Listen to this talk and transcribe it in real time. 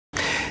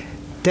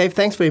Dave,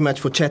 thanks very much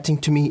for chatting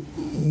to me.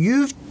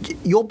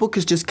 Your book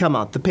has just come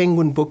out, the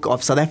Penguin Book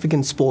of South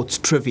African Sports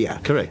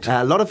Trivia. Correct.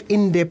 A lot of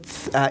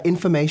in-depth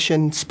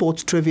information,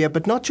 sports trivia,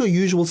 but not your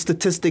usual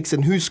statistics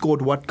and who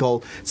scored what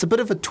goal. It's a bit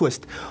of a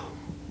twist.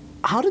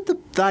 How did the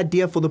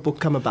idea for the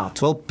book come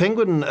about? Well,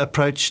 Penguin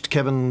approached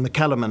Kevin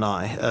McCallum and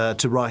I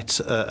to write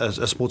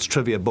a sports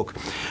trivia book.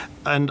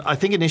 And I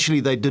think initially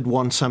they did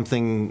want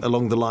something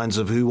along the lines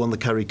of who won the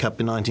Currie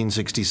Cup in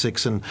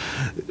 1966 and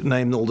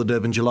named all the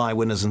Durban July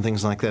winners and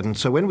things like that. And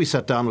so when we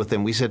sat down with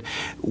them, we said,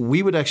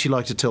 we would actually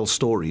like to tell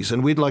stories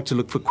and we'd like to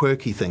look for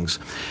quirky things.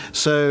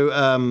 So,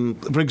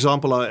 for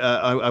example,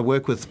 I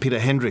work with Peter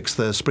Hendricks,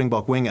 the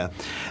Springbok winger,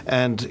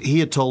 and he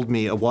had told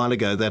me a while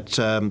ago that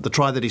the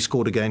try that he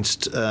scored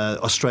against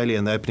Australia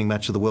in the opening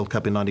match of the World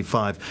Cup in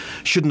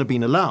 95 shouldn't have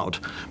been allowed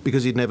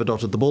because he'd never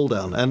dotted the ball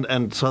down.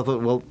 And so I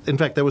thought, well, in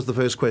fact, that was the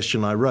first question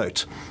I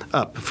wrote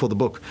up for the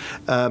book.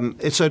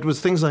 So it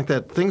was things like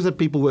that, things that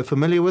people were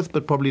familiar with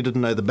but probably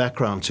didn't know the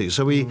background to.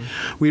 So we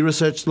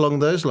researched along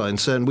those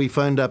lines, and we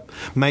phoned up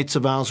mates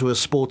of ours who were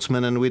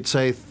sportsmen, and we'd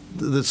say,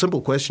 the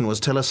simple question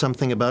was, tell us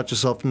something about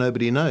yourself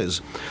nobody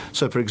knows.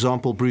 So, for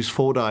example, Bruce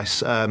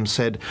Fordyce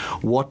said,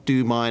 what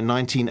do my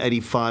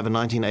 1985 and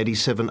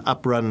 1987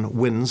 uprun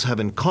wins have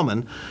in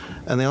common?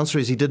 And the answer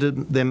is he did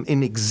them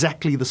in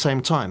exactly the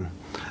same time.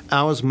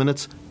 Hours,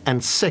 minutes,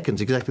 and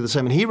seconds, exactly the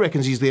same. And he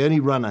reckons he's the only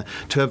runner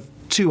to have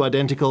two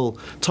identical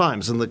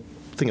times. And the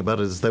thing about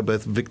it is they're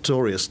both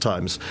victorious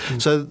times.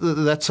 So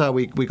that's how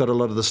we got a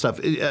lot of the stuff.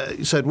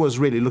 So it was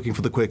really looking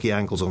for the quirky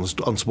angles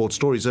on sports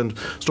stories and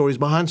stories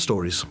behind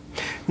stories.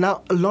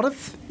 Now,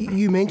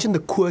 you mentioned the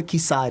quirky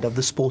side of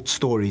the sports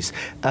stories.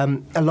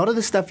 A lot of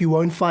the stuff you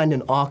won't find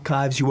in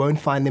archives, you won't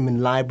find them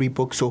in library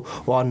books or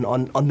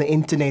on the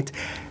internet.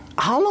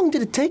 How long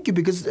did it take you?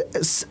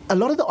 Because a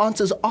lot of the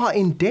answers are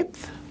in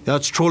depth. Yeah,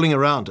 it's trawling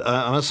around.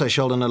 I must say,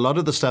 Sheldon, a lot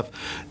of the stuff,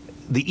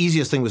 the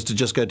easiest thing was to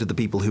just go to the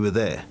people who were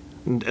there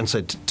and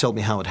say, tell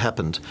me how it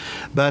happened.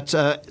 But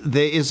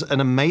there is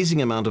an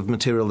amazing amount of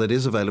material that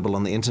is available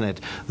on the internet.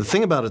 The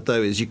thing about it,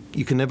 though, is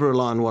you can never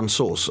rely on one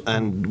source,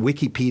 and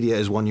Wikipedia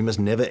is one you must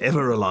never,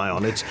 ever rely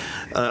on. It's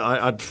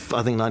I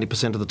think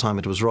 90% of the time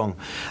it was wrong.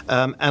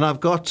 And I've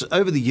got,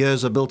 over the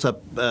years, I've built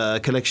up a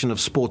collection of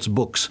sports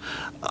books.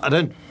 I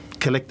don't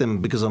collect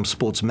them because I'm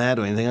sports mad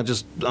or anything.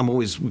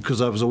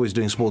 Because I was always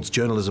doing sports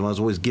journalism, I was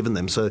always given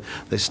them, so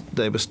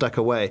they were stuck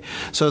away.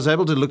 So I was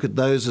able to look at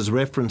those as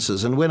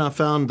references, and when I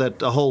found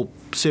that a whole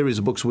series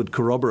of books would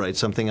corroborate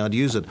something, I'd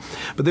use it.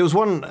 But there was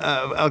one,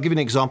 I'll give you an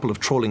example of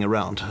trawling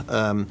around.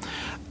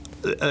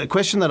 A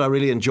question that I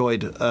really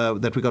enjoyed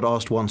that we got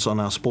asked once on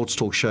our Sports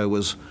Talk show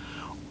was,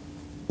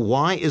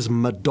 why is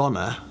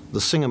Madonna,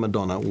 the singer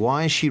Madonna,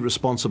 why is she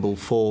responsible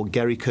for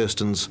Gary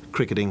Kirsten's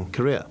cricketing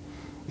career?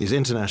 His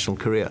international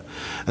career.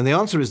 And the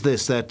answer is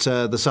this, that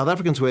the South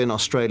Africans were in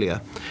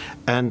Australia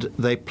and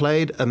they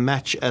played a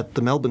match at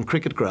the Melbourne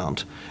Cricket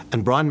Ground,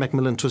 and Brian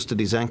McMillan twisted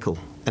his ankle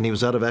and he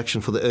was out of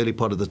action for the early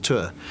part of the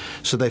tour.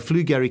 So they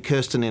flew Gary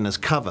Kirsten in as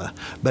cover,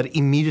 but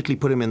immediately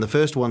put him in the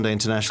first one-day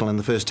international and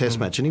the first test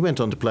match, and he went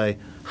on to play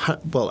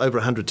over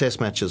 100 test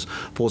matches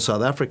for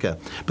South Africa.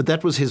 But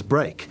that was his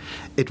break.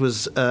 It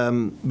was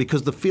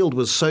because the field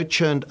was so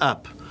churned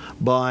up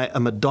by a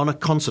Madonna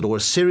concert, or a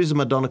series of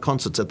Madonna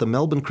concerts at the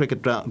Melbourne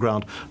Cricket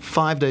Ground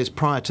 5 days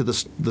prior to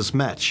this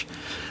match,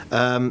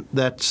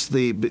 that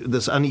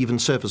this uneven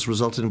surface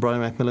resulted in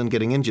Brian McMillan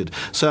getting injured.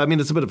 So, I mean,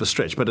 it's a bit of a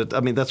stretch, but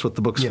that's what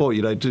the book's for,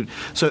 you know.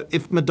 So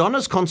if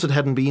Madonna's concert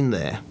hadn't been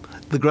there,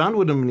 the ground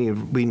would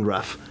have been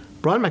rough.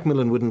 Brian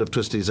McMillan wouldn't have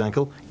twisted his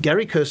ankle.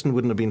 Gary Kirsten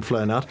wouldn't have been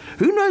flown out.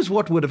 Who knows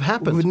what would have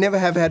happened? We would never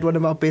have had one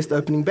of our best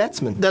opening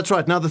batsmen. That's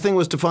right. Now, the thing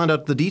was to find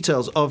out the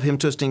details of him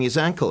twisting his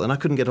ankle, and I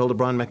couldn't get hold of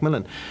Brian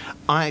McMillan.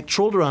 I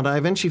trawled around. I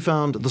eventually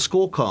found the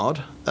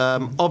scorecard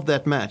of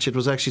that match. It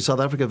was actually South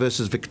Africa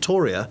versus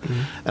Victoria,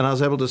 and I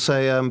was able to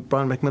say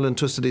Brian McMillan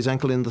twisted his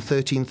ankle in the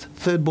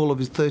third ball of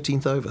his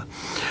 13th over.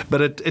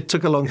 But it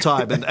took a long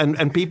time,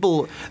 and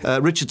people,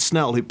 Richard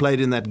Snell, who played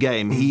in that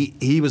game,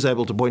 he was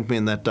able to point me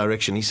in that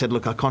direction. He said,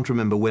 look, I can't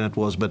remember when it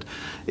was, but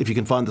if you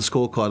can find the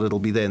scorecard, it'll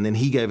be there. And then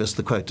he gave us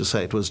the quote to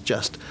say it was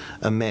just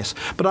a mess.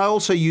 But I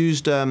also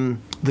used the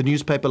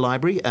newspaper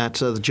library at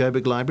the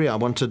Joburg Library.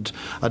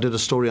 I did a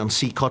story on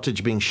Sea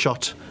Cottage being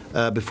shot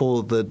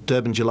before the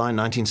Durban July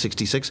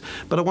 1966,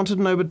 but I wanted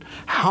to know, but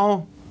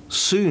how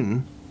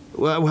soon,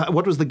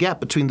 what was the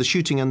gap between the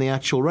shooting and the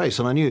actual race?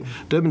 And I knew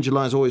Durban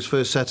July is always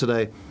first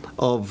Saturday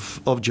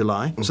of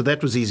July, so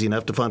that was easy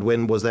enough to find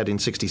when was that in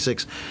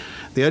 66.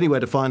 The only way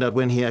to find out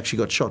when he actually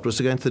got shot was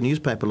to go into the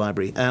newspaper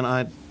library, and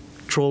I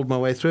trawled my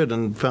way through it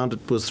and found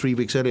it was 3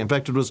 weeks earlier. In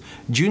fact, it was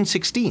June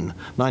 16,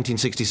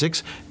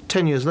 1966.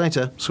 10 years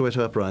later, Soweto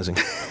Uprising.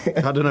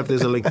 I don't know if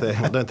there's a link there.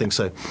 I don't think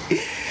so.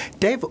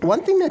 Dave,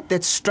 one thing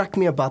that struck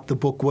me about the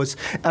book was,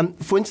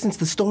 for instance,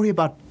 the story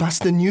about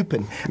Buster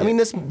Newpin. I mean,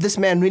 this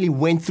man really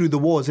went through the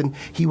wars, and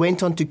he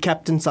went on to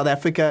captain South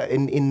Africa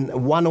in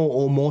one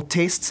or more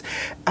tests.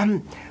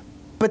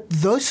 But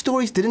those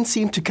stories didn't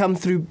seem to come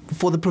through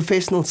for the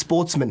professional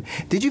sportsmen.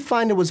 Did you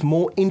find it was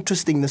more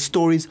interesting, the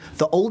stories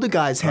the older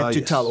guys had to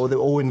yes. tell, or they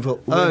were all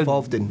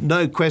involved in?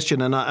 No question,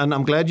 and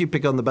I'm glad you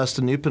pick on the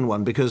Buster Newton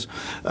one, because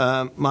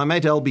my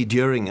mate Albie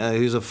During,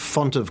 who's a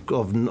font of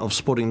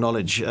sporting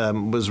knowledge,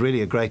 was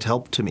really a great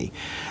help to me.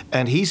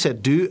 And he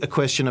said, do a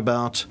question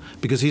about,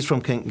 because he's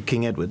from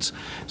King Edwards,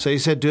 so he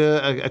said, do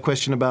a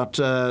question about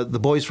the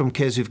boys from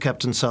Kes who've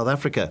captained South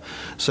Africa.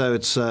 So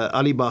it's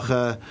Ali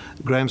Bacher,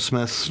 Graham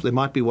Smith, there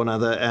might be one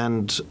other,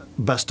 and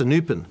Buster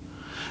Newton.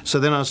 So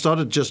then I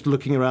started just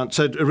looking around.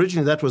 So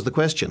originally that was the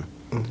question.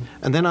 Mm-hmm.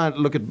 And then I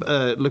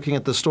looking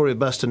at the story of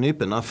Buster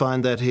Newton, I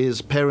find that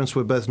his parents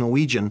were both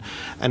Norwegian,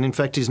 and in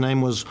fact his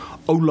name was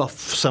Olaf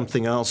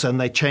something else,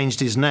 and they changed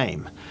his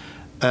name.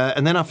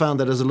 And then I found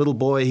that as a little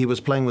boy, he was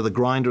playing with a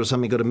grinder or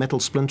something, he got a metal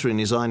splinter in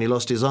his eye and he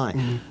lost his eye.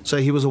 Mm-hmm. So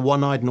he was a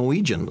one-eyed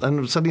Norwegian.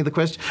 And suddenly the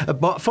question,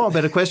 a far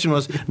better question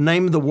was,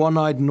 name the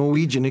one-eyed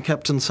Norwegian who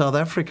captained South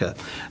Africa.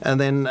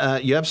 And then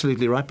you're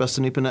absolutely right, Buster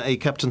Newton, he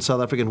captained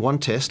South Africa in one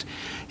test.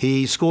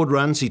 He scored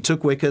runs, he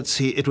took wickets,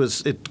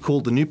 it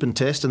called the Newton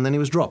test, and then he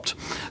was dropped.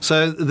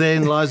 So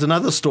then lies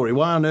another story.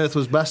 Why on earth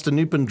was Buster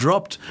Newton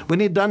dropped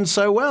when he'd done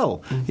so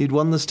well? Mm-hmm. He'd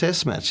won this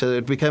test match. So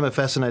it became a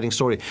fascinating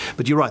story.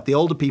 But you're right, the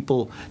older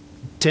people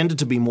tended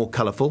to be more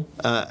colourful,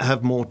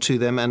 have more to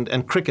them,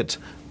 and cricket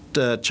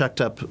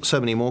chucked up so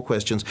many more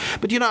questions.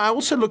 But, I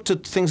also looked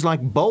at things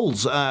like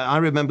bowls. I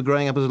remember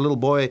growing up as a little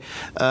boy,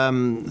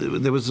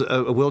 there was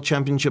a World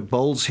Championship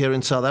bowls here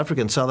in South Africa,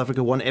 and South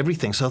Africa won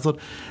everything. So I thought,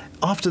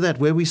 after that,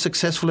 were we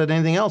successful at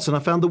anything else? And I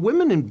found the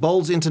women in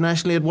bowls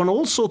internationally had won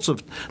all sorts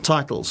of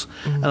titles.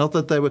 Mm-hmm. And I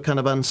thought they were kind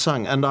of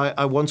unsung. And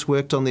I once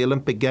worked on the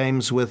Olympic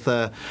Games with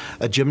a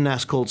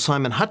gymnast called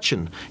Simon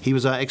Hutchin. He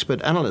was our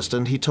expert analyst,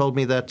 and he told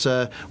me that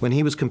when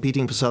he was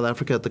competing for South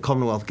Africa at the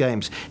Commonwealth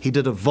Games, he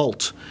did a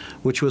vault,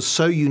 which was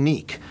so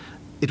unique.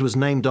 It was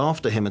named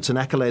after him. It's an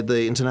accolade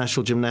the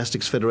International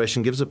Gymnastics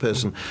Federation gives a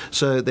person.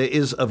 So there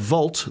is a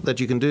vault that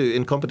you can do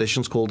in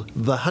competitions called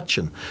the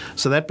Hutchin.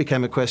 So that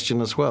became a question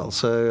as well.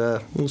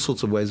 So all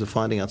sorts of ways of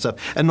finding out stuff.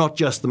 And not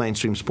just the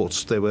mainstream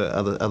sports. There were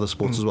other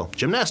sports as well.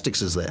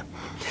 Gymnastics is there.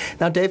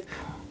 Now, Dave,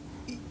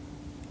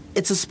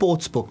 it's a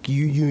sports book.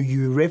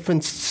 You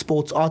referenced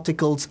sports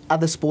articles,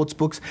 other sports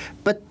books,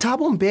 but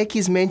Thabo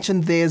Mbeki's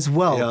mentioned there as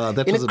well. Yeah,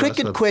 that in was a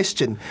cricket nice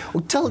question.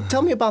 Well,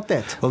 tell me about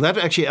that. Well, that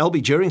actually,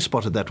 Albie During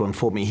spotted that one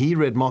for me. He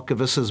read Mark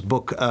Gavissa's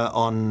book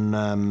on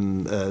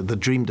The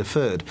Dream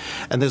Deferred.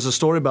 And there's a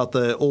story about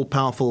the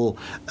all-powerful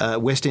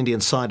West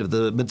Indian side of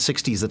the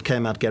mid-60s that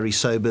came out, Gary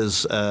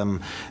Sobers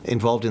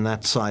involved in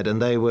that side.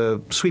 And they were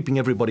sweeping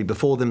everybody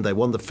before them. They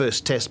won the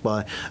first test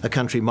by a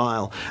country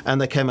mile. And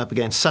they came up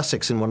against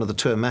Sussex in one of the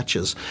tour matches.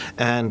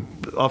 And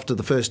after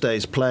the first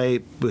day's play,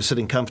 we were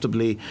sitting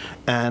comfortably,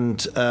 and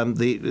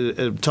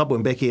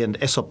Thabo Mbeki and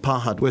Esop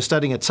Pahad were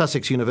studying at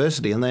Sussex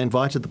University, and they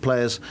invited the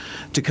players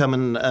to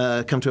come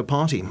to a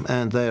party.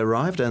 And they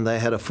arrived, and they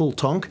had a full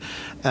tonk.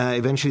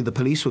 Eventually, the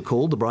police were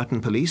called, the Brighton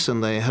police,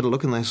 and they had a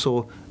look, and they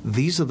saw,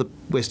 these are the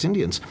West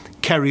Indians.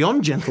 Carry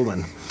on,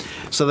 gentlemen.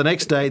 So the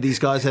next day, these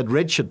guys had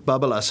red shit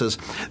babalasses.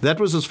 That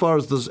was as far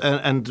as this,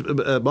 and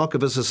Mark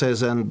Gavissa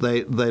says, and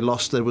they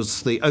lost. That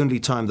was the only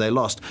time they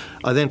lost.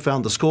 I then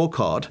found the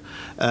scorecard,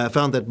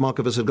 found that Mark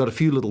Gavissa had got a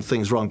few little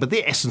things wrong, but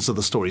the essence of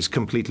the story is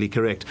completely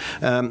correct.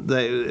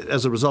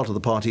 As a result of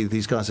the party,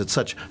 these guys had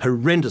such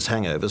horrendous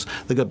hangovers.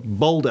 They got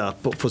bowled out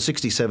for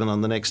 67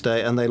 on the next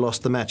day, and they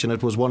lost the match. And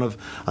it was one of,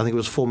 I think it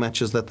was 4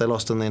 matches that they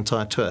lost in the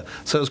entire tour.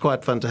 So it was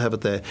quite fun to have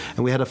it there.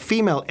 And we had a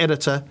female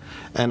editor,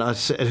 and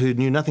who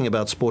knew nothing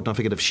about sport, and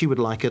I figured if she would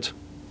like it,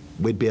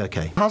 we'd be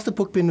okay. How's the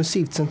book been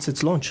received since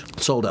its launch?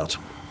 Sold out.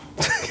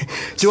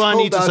 Do I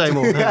need to say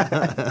more?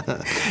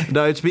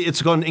 No,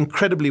 it's gone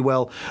incredibly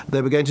well.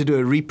 They were going to do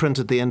a reprint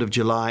at the end of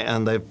July,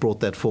 and they've brought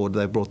that forward.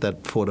 They've brought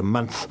that forward a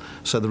month.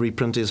 So the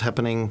reprint is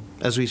happening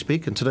as we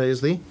speak, and today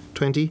is the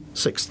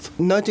 26th.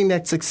 Noting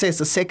that success,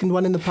 a second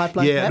one in the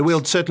pipeline, Yeah, perhaps?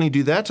 we'll certainly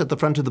do that. At the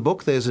front of the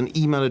book, there's an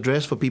email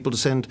address for people to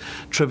send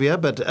trivia,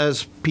 but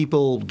as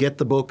people get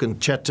the book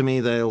and chat to me,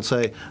 they'll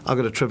say, I've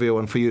got a trivia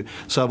one for you.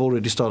 So I've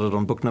already started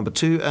on book number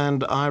 2,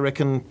 and I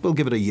reckon we'll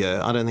give it a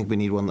year. I don't think we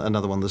need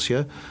another one this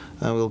year.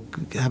 We'll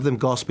have them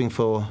gasping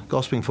for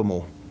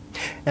more.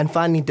 And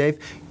finally, Dave,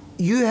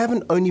 you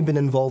haven't only been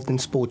involved in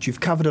sport. You've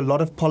covered a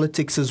lot of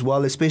politics as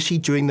well, especially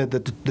during the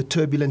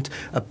turbulent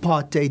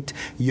apartheid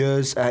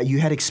years. You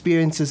had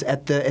experiences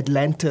at the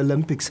Atlanta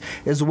Olympics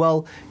as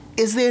well.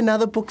 Is there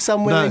another book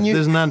somewhere? No,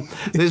 there's none.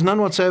 There's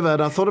none whatsoever.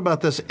 And I thought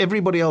about this.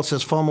 Everybody else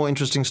has far more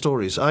interesting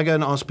stories. I go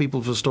and ask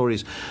people for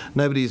stories.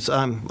 Nobody's.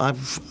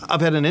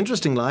 I've had an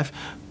interesting life,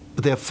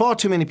 but there are far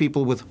too many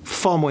people with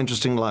far more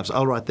interesting lives.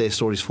 I'll write their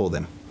stories for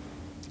them.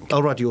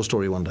 I'll write your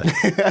story one day.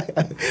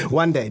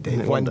 One day,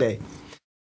 Dave. One day.